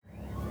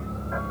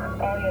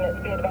All units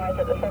be advised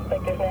that the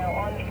suspect is now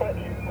on foot.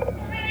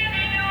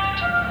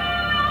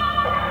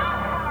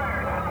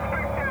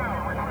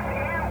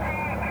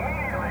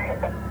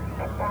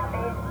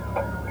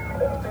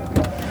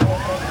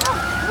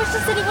 I wish the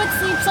city would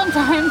sleep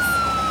sometimes.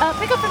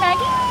 Pick up for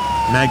Maggie?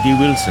 Maggie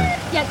Wilson.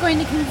 Yeah, going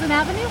to Kingsland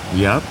Avenue?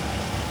 Yup.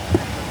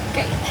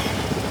 Great.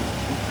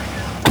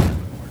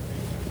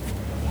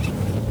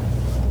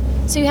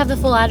 So you have the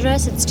full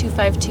address? It's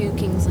 252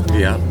 Kingsland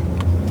Avenue. Yeah.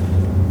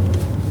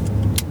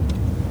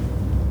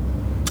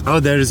 Oh,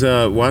 there's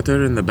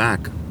water in the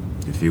back,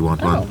 if you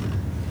want one.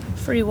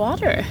 Free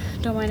water.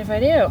 Don't mind if I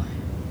do.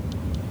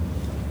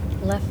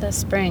 Lefta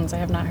Springs. I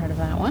have not heard of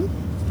that one.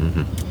 Mm-hmm.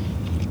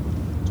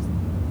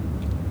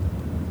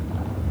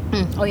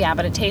 Oh, yeah,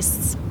 but it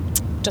tastes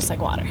just like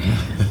water.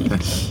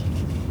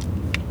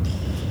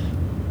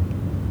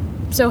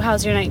 So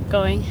how's your night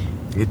going?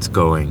 It's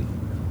going.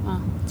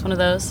 Well, it's one of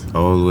those.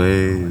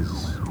 Always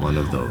one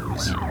of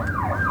those.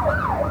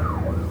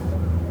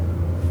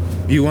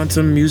 You want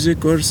some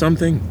music or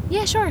something?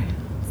 Yeah, sure.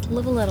 Let's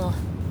live a little.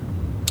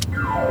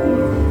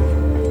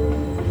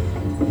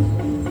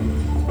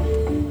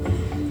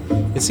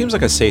 It seems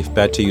like a safe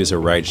bet to use a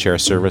rideshare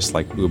service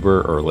like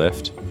Uber or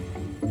Lyft,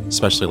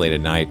 especially late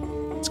at night.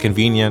 It's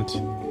convenient.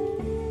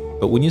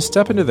 But when you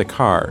step into the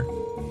car,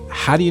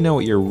 how do you know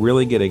what you're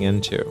really getting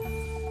into?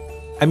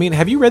 I mean,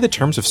 have you read the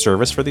terms of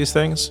service for these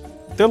things?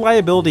 Their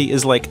liability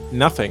is like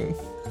nothing.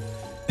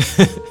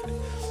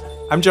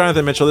 I'm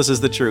Jonathan Mitchell, this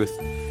is The Truth.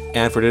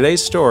 And for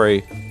today's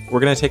story, we're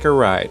going to take a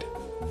ride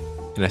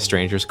in a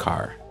stranger's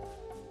car.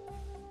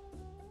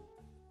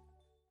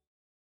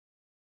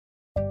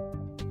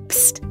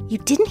 Psst, you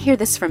didn't hear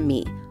this from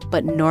me,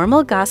 but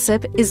Normal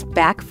Gossip is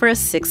back for a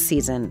 6th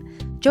season.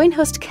 Join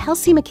host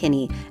Kelsey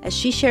McKinney as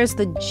she shares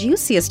the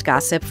juiciest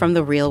gossip from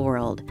the real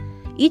world.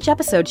 Each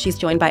episode, she's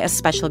joined by a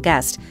special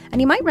guest,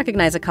 and you might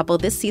recognize a couple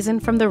this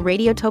season from the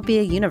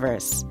Radiotopia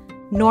universe.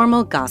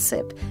 Normal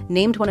Gossip,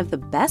 named one of the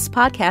best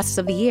podcasts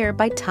of the year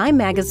by Time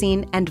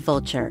Magazine and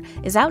Vulture,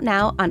 is out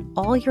now on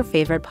all your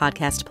favorite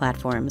podcast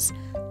platforms.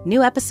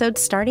 New episodes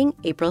starting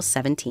April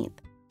 17th.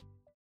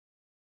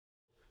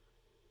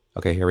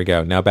 Okay, here we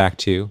go. Now back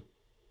to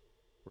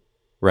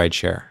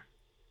Rideshare.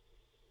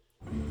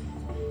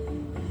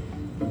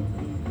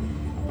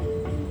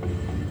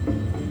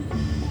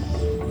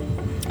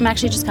 I'm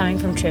actually just coming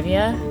from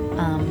trivia.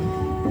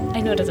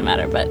 I know it doesn't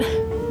matter, but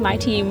my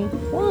team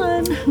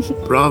won.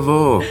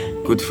 Bravo.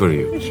 Good for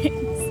you.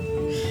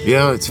 Thanks.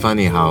 Yeah, it's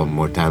funny how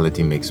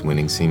mortality makes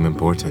winning seem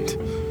important.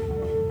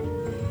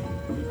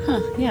 Huh,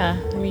 yeah.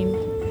 I mean,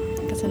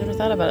 I guess I never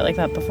thought about it like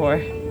that before.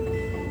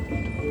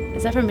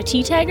 Is that from a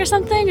tea tag or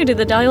something? Or did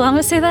the Dalai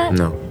Lama say that?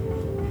 No,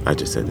 I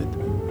just said it.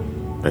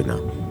 Right now.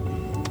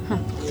 Huh.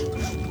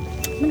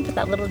 I'm gonna put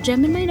that little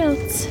gem in my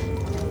notes.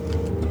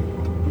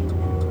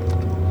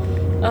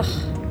 Ugh,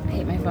 I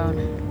hate my phone.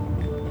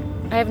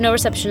 I have no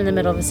reception in the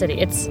middle of the city.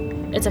 It's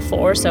a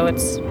 4, so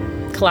it's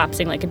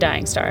collapsing like a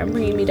dying star. I'm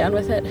bringing me down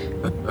with it.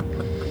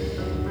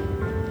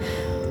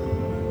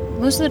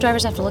 Most of the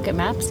drivers have to look at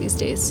maps these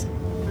days.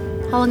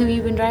 How long have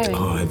you been driving?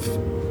 Oh, I've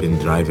been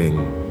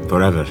driving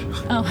forever.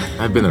 Oh.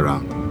 I've been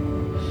around.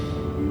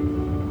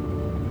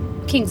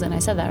 Kingsland, I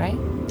said that, right?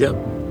 Yep.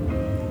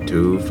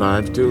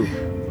 252.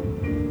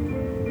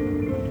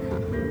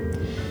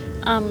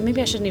 Maybe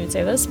I shouldn't even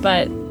say this,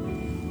 but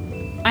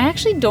I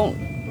actually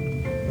don't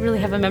really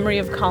have a memory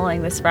of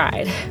calling this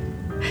ride.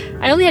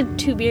 I only had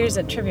 2 beers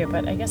at trivia,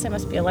 but I guess I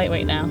must be a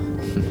lightweight now.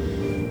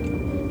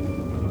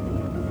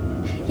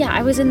 Yeah,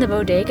 I was in the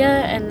bodega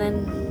and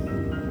then...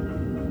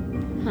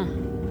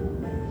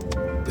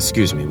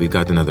 Excuse me, we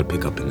got another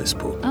pickup in this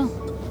pool. Oh,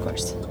 of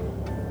course.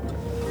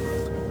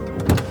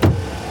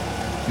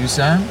 You,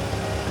 Sam?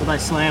 What I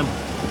slam?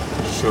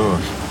 Sure.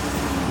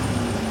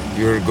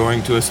 You're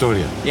going to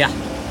Astoria? Yeah.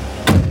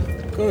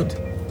 Good.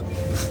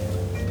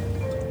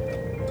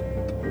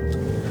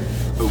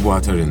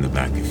 Water in the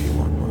back if you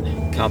want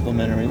one.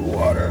 Complimentary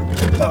water.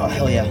 Oh,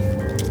 hell yeah.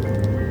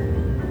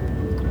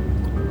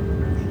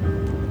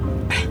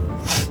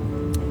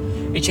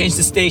 They changed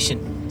the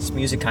station. This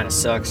music kind of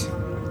sucks.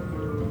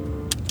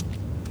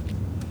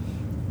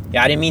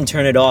 Yeah, I didn't mean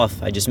turn it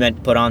off. I just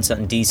meant put on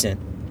something decent.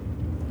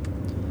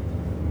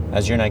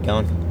 How's your night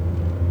going?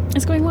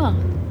 It's going well.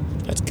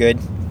 That's good.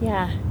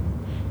 Yeah.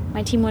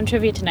 My team won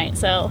trivia tonight,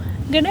 so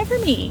good night for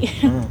me.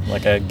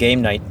 Like a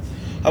game night.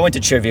 I went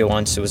to trivia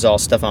once. It was all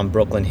stuff on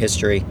Brooklyn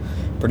history.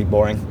 Pretty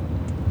boring.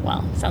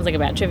 Well, sounds like a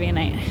bad trivia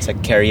night. It's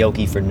like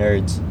karaoke for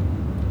nerds.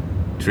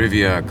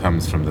 Trivia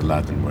comes from the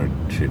Latin word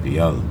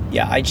trivial.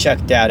 Yeah, I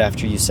checked out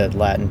after you said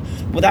Latin.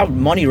 Without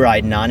money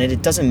riding on it,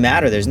 it doesn't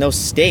matter. There's no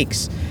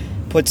stakes.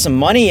 Put some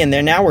money in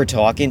there, now we're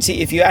talking.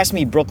 See, if you ask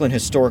me Brooklyn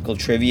historical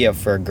trivia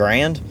for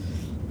 $1,000,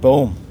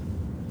 boom.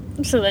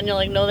 So then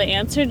you'll know the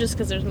answer just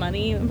because there's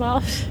money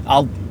involved?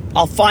 I'll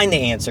find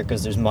the answer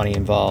because there's money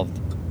involved.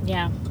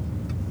 Yeah.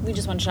 We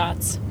just won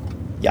shots.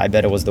 Yeah, I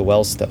bet it was the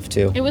well stuff,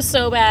 too. It was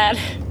so bad.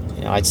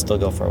 You know, I'd still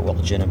go for a well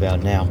gin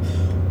about now.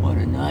 What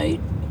a night.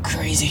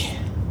 Crazy.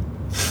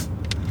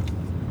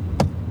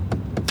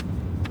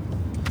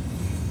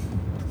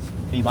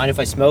 Do you mind if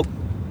I smoke?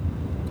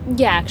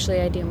 Yeah,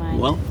 actually, I do mind.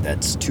 Well,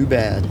 that's too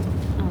bad.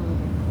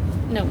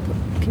 No,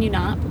 can you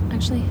not,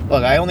 actually?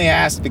 Look, I only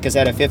asked because I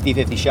had a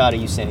 50-50 shot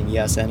of you saying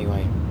yes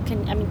anyway.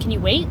 Can you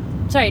wait?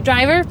 Sorry,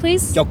 driver,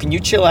 please? Yo, can you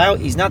chill out?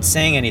 He's not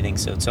saying anything,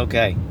 so it's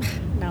okay.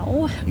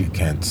 No. You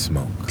can't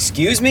smoke.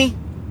 Excuse me?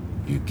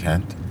 You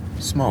can't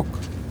smoke.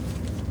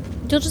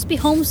 You'll just be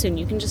home soon.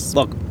 You can just...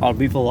 Look, I'll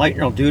be polite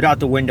and I'll do it out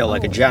the window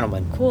like a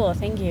gentleman. Cool,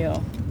 thank you.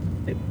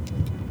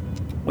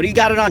 What do you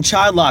got it on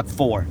child lock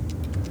for?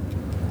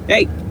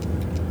 Hey,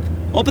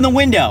 open the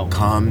window.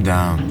 Calm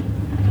down.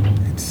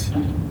 It's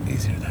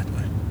easier that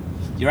way.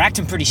 You're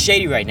acting pretty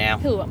shady right now.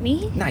 Who,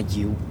 me? Not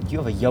you. You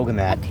have a yoga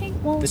mat. Okay,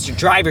 well... Mr.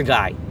 Driver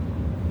guy.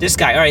 This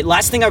guy. All right,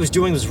 last thing I was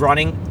doing was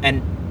running,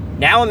 and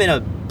now I'm in a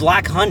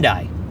black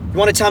Hyundai. You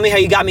want to tell me how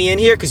you got me in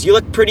here? Because you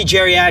look pretty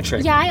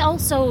geriatric. Yeah, I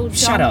also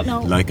Shut don't up.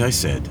 know... Like I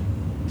said,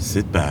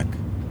 sit back,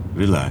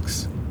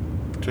 relax,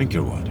 drink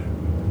your water.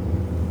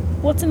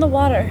 What's in the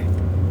water?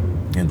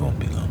 It won't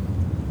be long.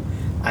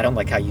 I don't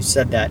like how you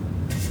said that.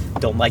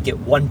 Don't like it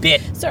one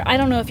bit. Sir, I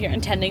don't know if you're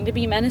intending to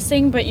be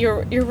menacing, but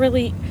you're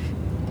really...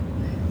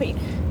 Wait,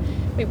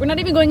 we're not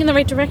even going in the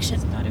right direction.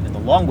 Not even the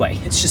long way.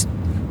 It's just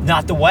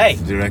not the way.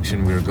 The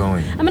direction we're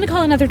going. I'm gonna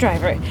call another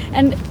driver,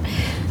 and...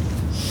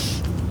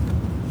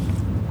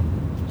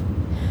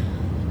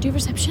 Do you have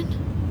reception?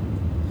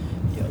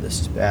 Yo,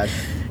 this is bad.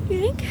 You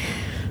think?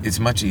 It's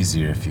much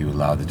easier if you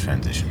allow the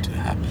transition to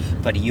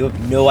happen. Buddy, you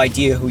have no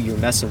idea who you're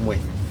messing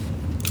with.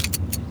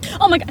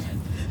 Oh my god.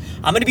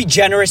 I'm gonna be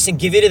generous and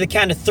give you to the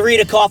count of 3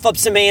 to cough up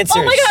some answers.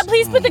 Oh my god,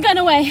 please put the gun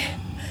away.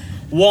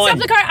 1. Stop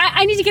the car.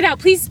 I need to get out,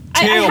 please.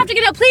 I 2. have to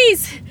get out,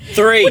 please.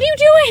 3. What are you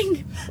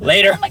doing?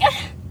 Later. Oh my god.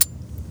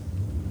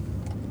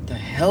 The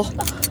hell?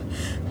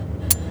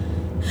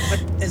 What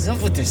is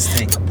up with this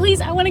thing? Please,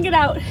 I want to get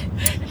out.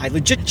 I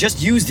legit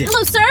just used it.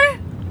 Hello, sir?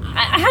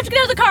 I have to get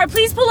out of the car.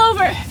 Please pull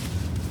over.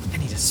 I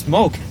need to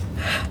smoke.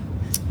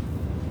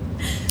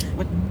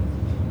 What?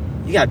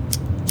 You got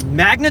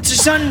magnets or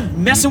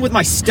something messing with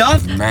my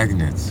stuff?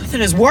 Magnets.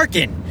 Nothing is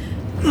working.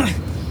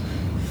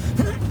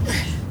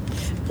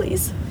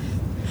 Please.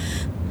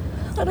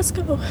 Let us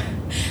go.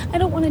 I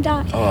don't want to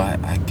die. Oh,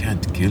 I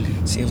can't kill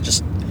you. So you'll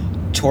just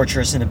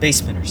torture us in a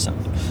basement or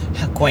something.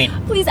 How quaint.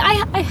 Please,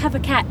 I have a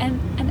cat, and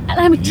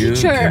I'm a You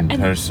teacher. can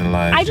and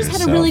personalize I just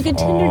had a really yourself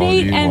good Tinder all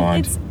date, you and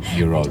want. it's...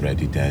 You're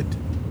already dead.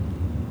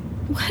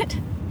 What?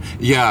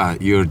 Yeah,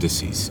 you're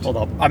deceased. Hold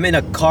up. I'm in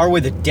a car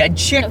with a dead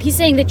chick? No, he's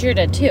saying that you're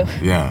dead, too.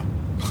 Yeah.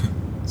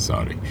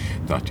 Sorry.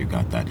 Thought you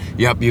got that.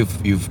 Yep,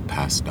 you've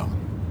passed on.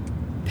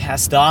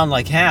 Passed on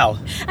like how?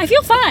 I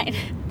feel fine.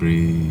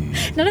 Breathe.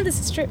 None of this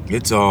is true.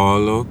 It's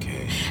all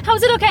okay. How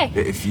is it okay?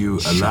 If you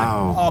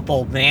allow... Shut up,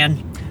 old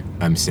man.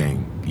 I'm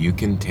saying you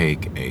can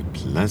take a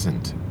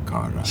pleasant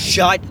car ride.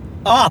 Shut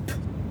up.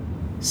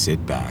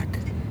 Sit back.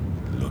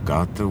 Look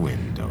out the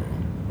window.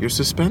 You're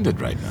suspended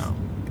right now.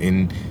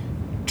 In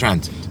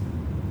transit.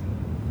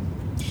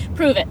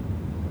 Prove it.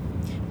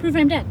 Prove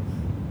I'm dead.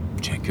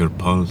 Check your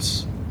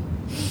pulse.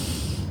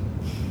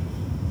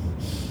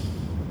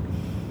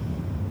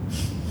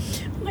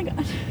 Oh my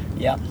god.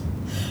 Yeah.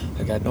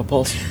 I got no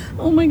pulse.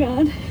 Oh my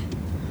god.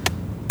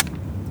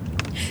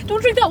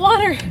 Don't drink that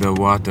water. The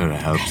water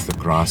helps the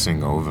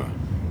crossing over.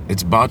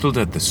 It's bottled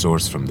at the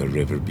source from the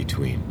river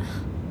between.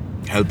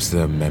 Helps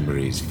the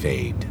memories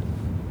fade.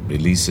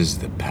 Releases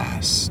the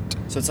past.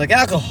 So it's like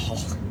alcohol.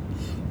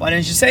 Why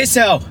didn't you say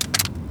so?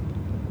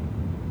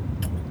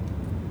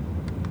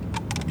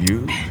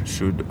 You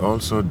should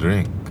also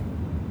drink.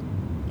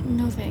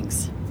 No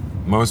thanks.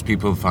 Most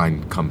people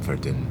find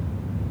comfort in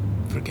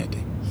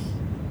forgetting.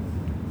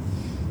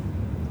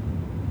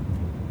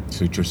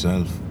 Suit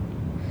yourself.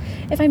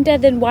 If I'm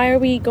dead, then why are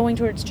we going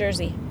towards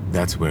Jersey?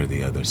 That's where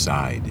the other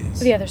side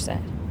is. The other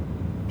side.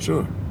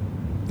 Sure.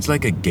 It's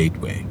like a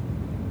gateway.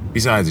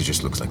 Besides, it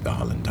just looks like the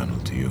Holland Tunnel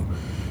to you.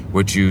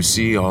 What you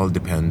see all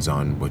depends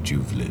on what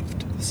you've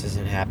lived. This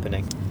isn't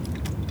happening.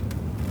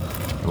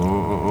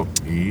 Oh,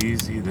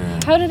 easy there.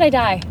 How did I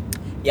die?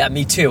 Yeah,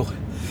 me too.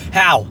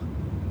 How?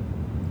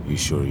 You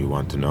sure you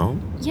want to know?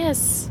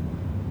 Yes.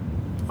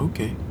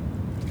 Okay.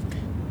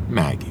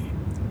 Maggie.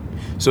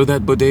 So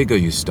that bodega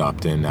you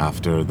stopped in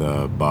after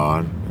the bar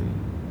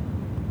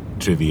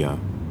and trivia,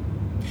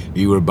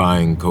 you were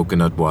buying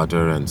coconut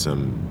water and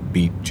some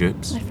beet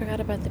chips? I forgot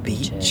about the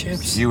Beet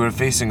chips? You were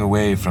facing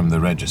away from the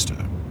register,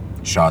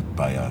 shot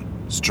by a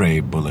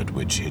stray bullet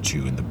which hit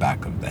you in the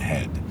back of the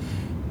head,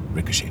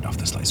 ricocheted off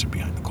the slicer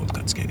behind the cold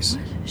cuts case.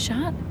 What?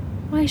 Shot?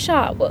 Why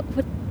shot? What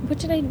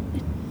did I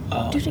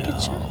do to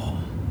get shot?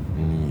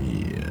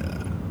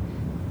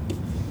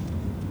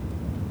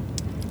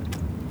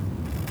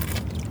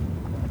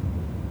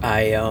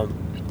 Yeah.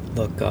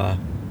 Look,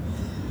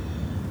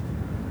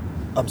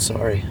 I'm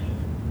sorry.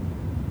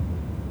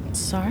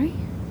 Sorry?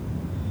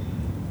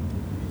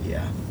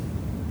 Yeah,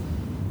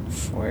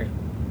 For...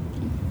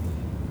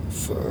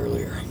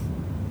 earlier.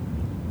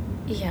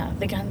 Yeah,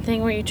 the gun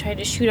thing where you tried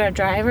to shoot our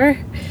driver?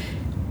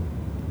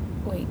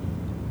 Wait.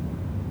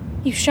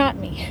 You shot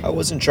me. I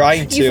wasn't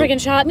trying to. You friggin'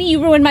 shot me.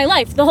 You ruined my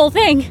life. The whole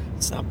thing.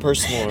 It's not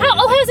personal.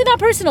 How is it not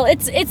personal?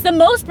 It's the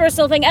most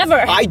personal thing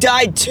ever. I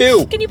died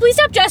too. Can you please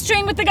stop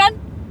gesturing with the gun?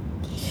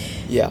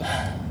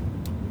 Yeah.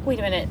 Wait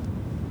a minute.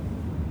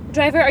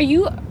 Driver, are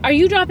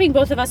you dropping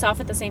both of us off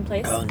at the same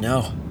place? Oh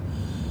no.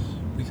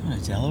 We going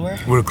to Delaware?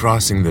 We're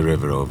crossing the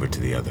river over to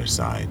the other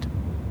side.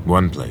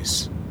 One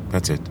place.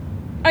 That's it.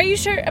 Are you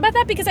sure about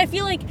that? Because I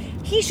feel like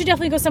he should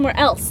definitely go somewhere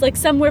else. Like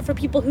somewhere for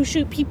people who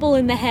shoot people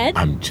in the head.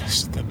 I'm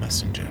just the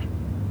messenger.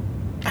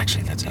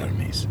 Actually, that's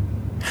Hermes.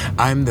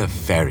 I'm the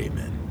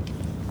ferryman.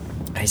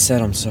 I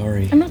said I'm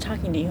sorry. I'm not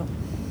talking to you.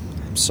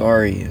 I'm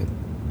sorry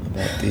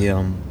about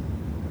the,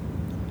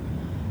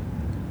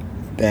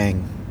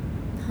 bang.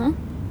 Huh?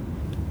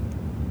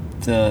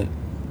 The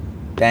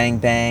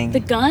bang. The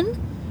gun?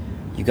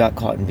 You got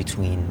caught in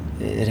between.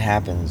 It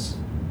happens.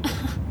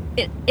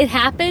 It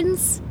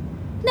happens?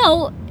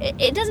 No,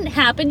 it doesn't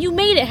happen. You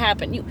made it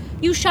happen.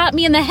 You shot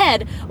me in the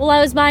head while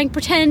I was buying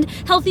pretend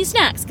healthy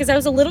snacks because I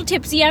was a little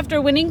tipsy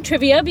after winning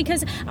trivia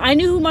because I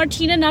knew who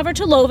Martina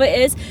Navratilova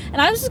is,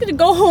 and I was just going to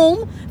go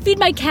home, feed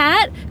my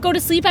cat, go to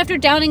sleep after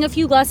downing a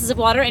few glasses of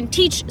water, and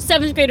teach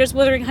 7th graders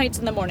Wuthering Heights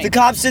in the morning. The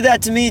cops did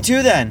that to me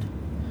too then.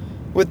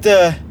 With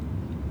the...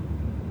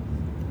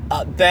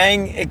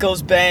 bang, it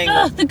goes bang.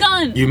 Ugh, the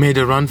gun! You made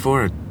a run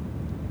for it.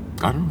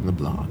 Got her on the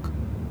block.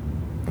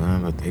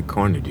 But they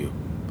cornered you.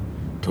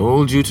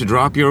 Told you to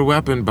drop your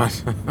weapon,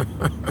 but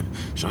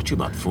shot you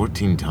about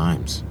 14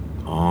 times.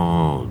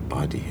 All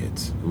body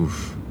hits.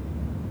 Oof.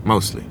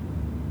 Mostly.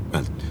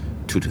 Well,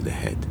 2 to the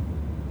head.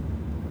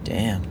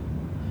 Damn.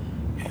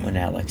 I went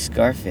out like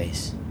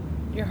Scarface.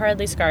 You're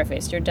hardly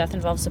Scarface. Your death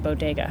involves a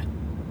bodega.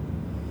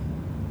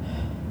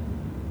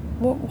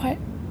 What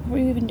were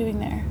you even doing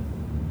there?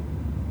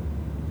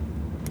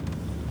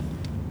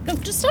 No,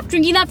 just stop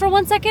drinking that for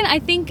 1 second. I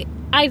think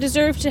I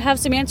deserve to have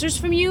some answers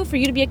from you, for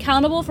you to be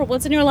accountable for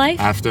what's in your life.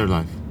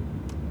 Afterlife.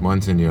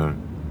 Once in your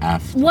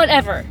after.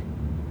 Whatever.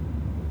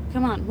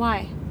 Come on,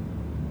 why?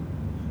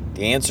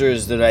 The answer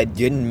is that I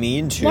didn't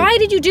mean to. Why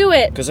did you do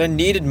it? Because I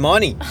needed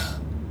money.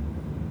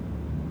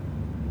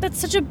 That's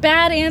such a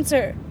bad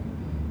answer.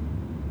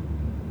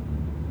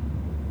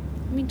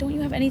 I mean, don't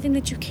you have anything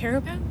that you care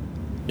about?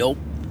 Nope.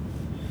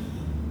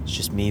 It's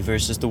just me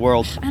versus the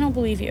world. I don't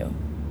believe you.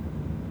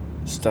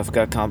 Stuff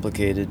got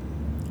complicated.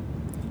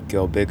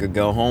 Go big or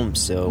go home,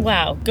 so...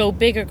 Wow, go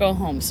big or go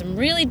home. Some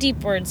really deep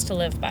words to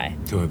live by.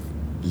 To have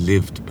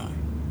lived by.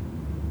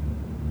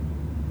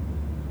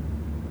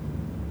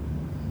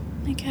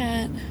 My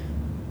cat.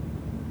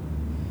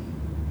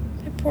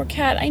 My poor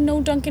cat. I know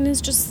Duncan is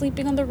just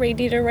sleeping on the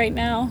radiator right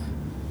now.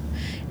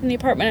 In the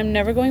apartment I'm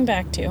never going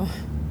back to.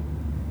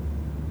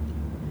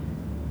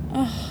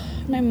 Oh,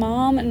 my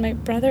mom and my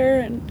brother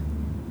and...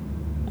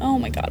 Oh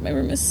my god, my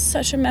room is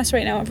such a mess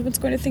right now. Everyone's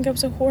going to think I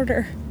was a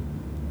hoarder.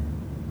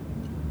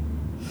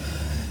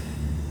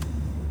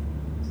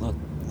 Look,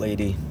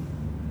 lady.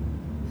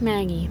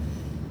 Maggie.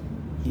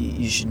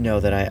 You should know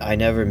that I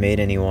never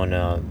made anyone,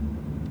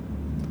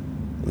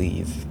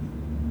 leave.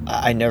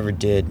 I never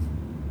did.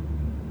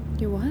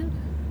 You what?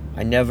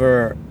 I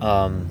never,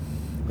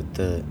 with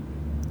the...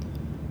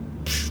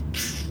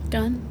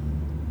 Gun?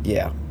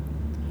 Yeah.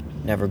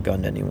 Never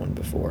gunned anyone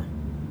before.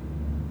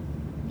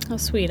 How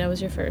sweet, I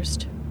was your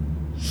first.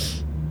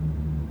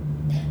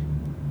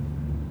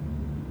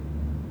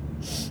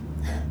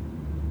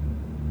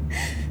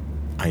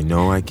 I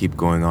know I keep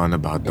going on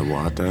about the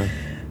water,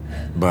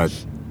 but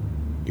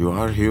you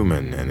are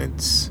human, and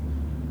it's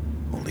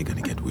only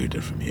gonna get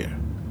weirder from here.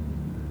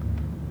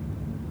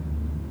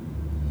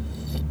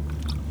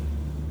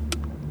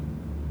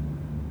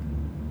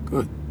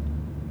 Good.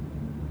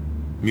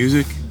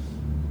 Music?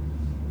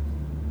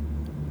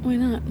 Why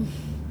not?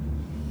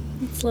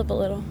 Let's live a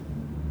little.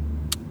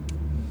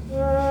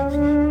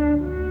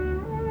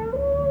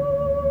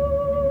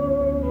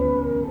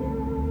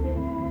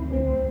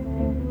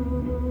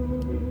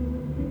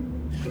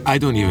 I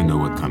don't even know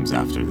what comes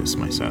after this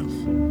myself.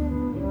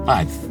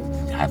 I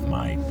have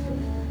my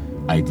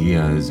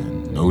ideas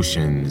and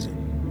notions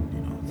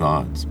and,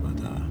 thoughts, but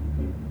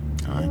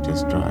I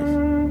just drive.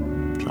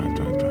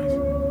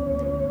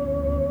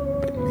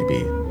 But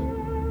maybe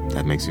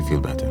that makes you feel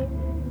better.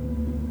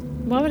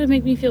 Why would it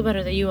make me feel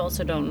better that you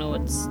also don't know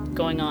what's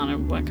going on or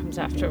what comes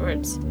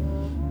afterwards?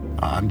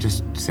 I'm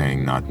just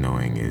saying not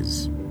knowing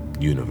is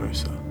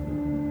universal.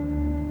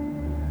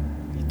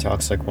 He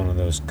talks like one of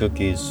those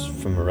cookies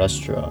from a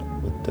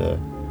restaurant with the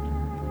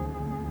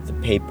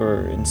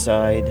paper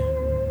inside.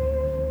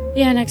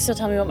 Yeah, next he'll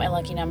tell me what my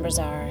lucky numbers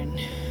are and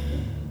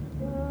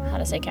how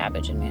to say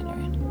cabbage in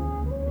Mandarin.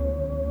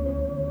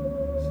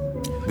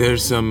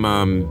 There's some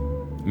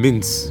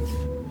mints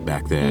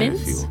back there.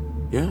 Mints? If you,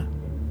 yeah.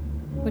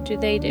 What do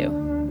they do?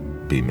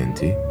 Be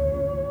minty.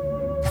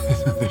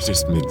 They're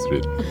just mints,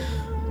 really.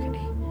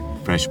 Okay.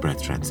 Fresh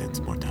breath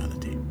transcends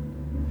mortality.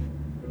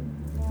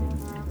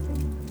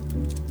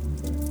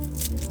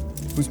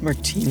 Who's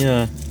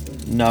Martina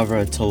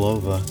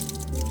Navratilova?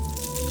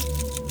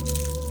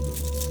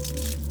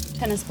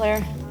 Tennis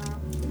player.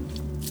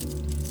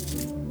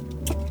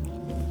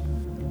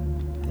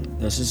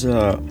 This is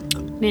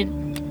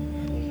Mint.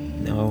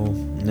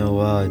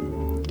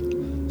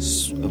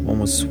 one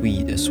was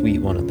sweet, a sweet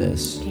one of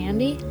this.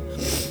 Candy?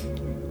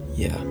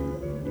 Yeah.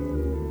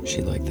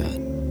 She liked that.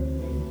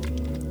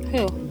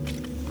 Who?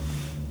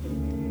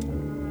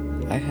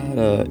 I had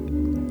a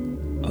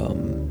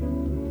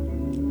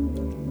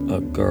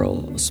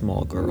girl, a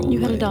small girl. You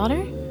had a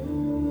daughter?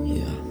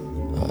 Yeah,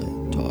 a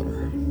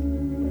daughter.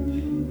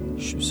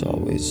 She was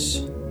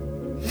always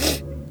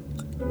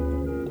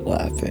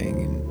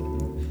laughing.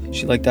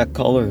 She liked that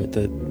color,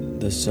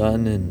 the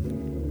sun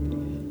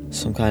and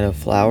some kind of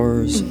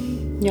flowers.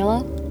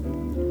 Yellow?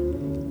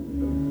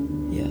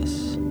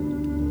 Yes.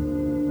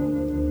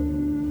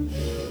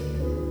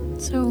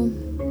 So,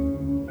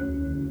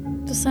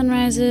 the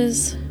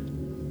sunrises,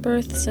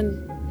 births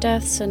and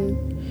deaths and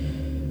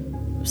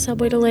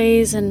subway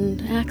delays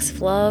and acts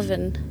of love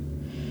and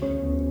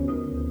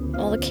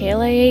all the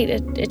kale I ate,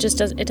 it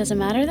doesn't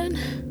matter then?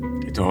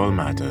 It all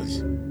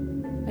matters.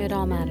 It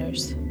all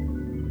matters.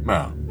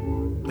 Well,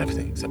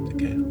 everything except the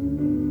kale.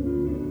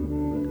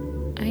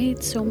 I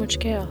ate so much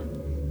kale.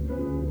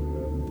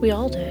 We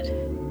all did.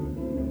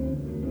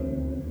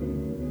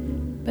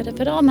 But if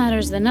it all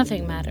matters, then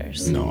nothing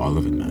matters. No, all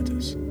of it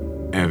matters.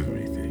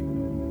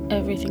 Everything.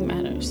 Everything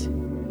matters.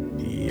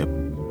 Yep.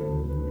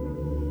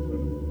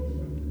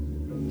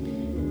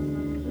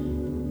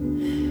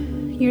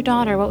 Your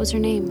daughter, what was her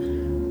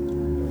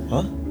name?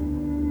 Huh?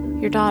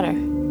 Your daughter.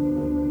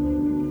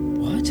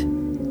 What?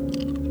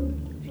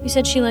 You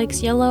said she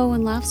likes yellow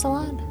and laughs a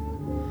lot?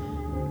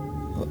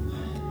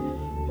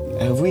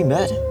 Have we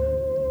met?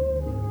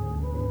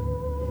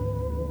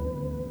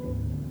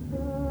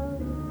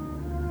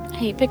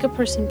 Hey, pick a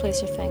person,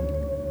 place, or thing.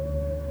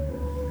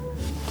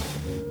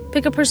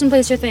 Pick a person,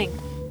 place, or thing.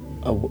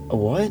 A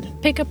what?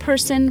 Pick a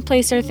person,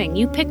 place, or thing.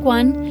 You pick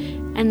one,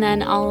 and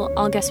then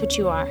I'll guess what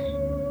you are.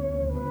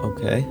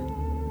 Okay.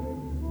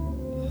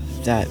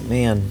 That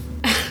man.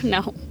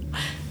 No.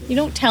 You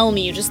don't tell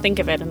me, you just think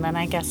of it, and then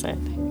I guess it.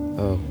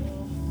 Oh.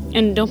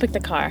 And don't pick the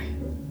car.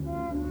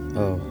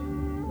 Oh.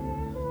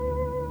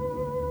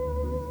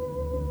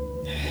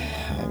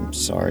 I'm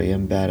sorry,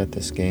 I'm bad at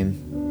this game.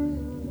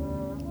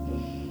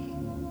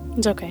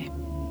 It's okay.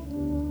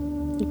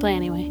 You play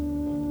anyway.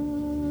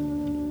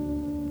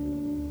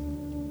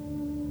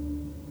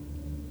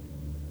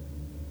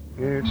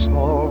 It's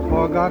all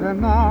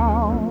forgotten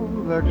now,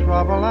 the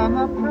trouble and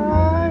the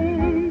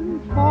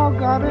pain,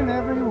 forgotten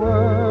every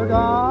word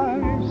I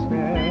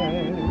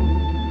said,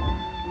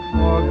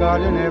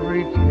 forgotten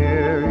every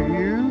tear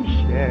you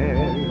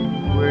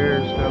shed,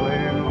 we're still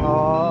in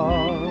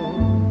love.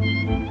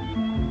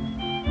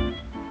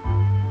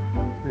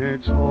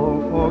 It's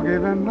all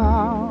forgiven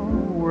now,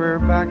 we're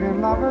back in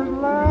lover's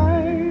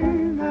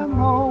lane, and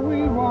though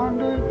we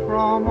wandered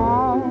from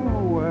our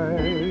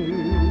way,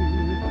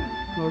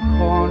 the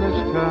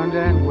corner's turned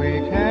and we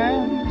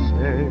can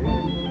say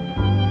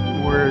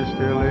we're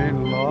still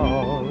in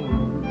love.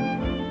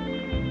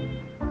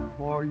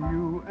 For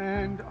you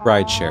and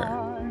Rideshare,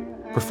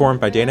 performed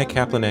by Dana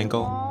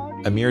Kaplan-Angle,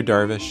 Amir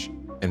Darvish,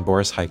 and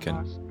Boris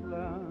Khaykin.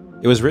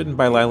 It was written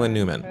by Lila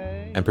Newman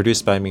and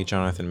produced by me,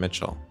 Jonathan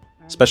Mitchell.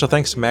 Special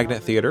thanks to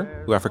Magnet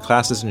Theater, who offer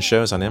classes and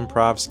shows on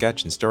improv,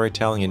 sketch, and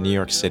storytelling in New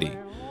York City.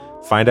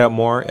 Find out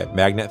more at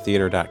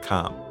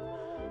magnettheater.com.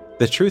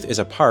 The Truth is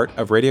a part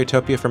of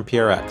Radiotopia from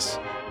PRX.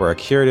 We're a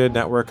curated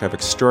network of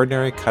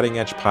extraordinary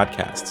cutting-edge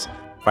podcasts.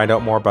 Find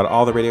out more about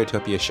all the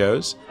Radiotopia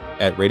shows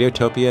at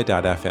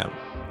radiotopia.fm.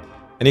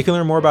 And you can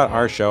learn more about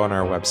our show on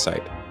our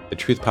website,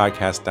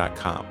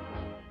 thetruthpodcast.com.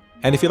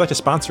 And if you'd like to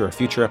sponsor a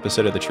future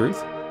episode of The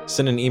Truth,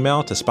 send an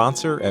email to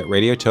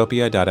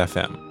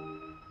sponsor@radiotopia.fm.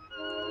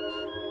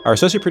 Our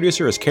associate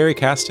producer is Carrie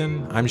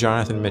Caston. I'm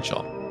Jonathan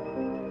Mitchell.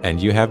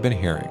 And you have been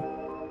hearing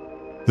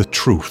The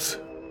Truth.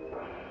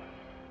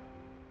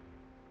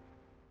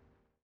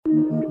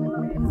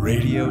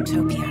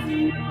 Radiotopia.